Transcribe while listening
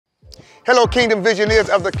Hello, Kingdom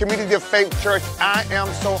Visionaries of the Community of Faith Church. I am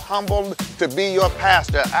so humbled to be your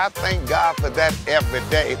pastor. I thank God for that every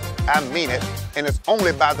day. I mean it, and it's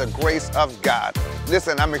only by the grace of God.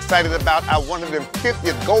 Listen, I'm excited about our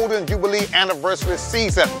 150th Golden Jubilee Anniversary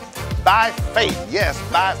season. By faith, yes,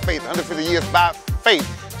 by faith, 150 years by faith,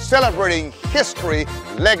 celebrating history,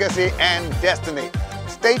 legacy, and destiny.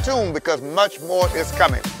 Stay tuned because much more is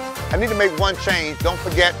coming. I need to make one change. Don't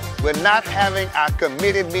forget, we're not having our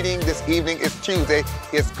committee meeting this evening. It's Tuesday.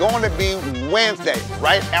 It's going to be Wednesday,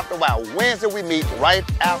 right after a while. Wednesday we meet right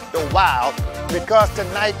after a while because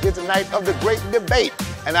tonight is the night of the great debate.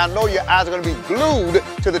 And I know your eyes are going to be glued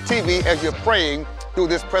to the TV as you're praying through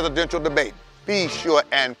this presidential debate. Be sure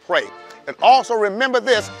and pray. And also remember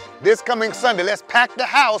this coming Sunday, let's pack the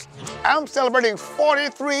house. I'm celebrating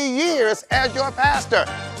 43 years as your pastor.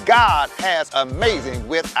 God has amazing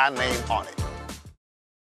with our name on it.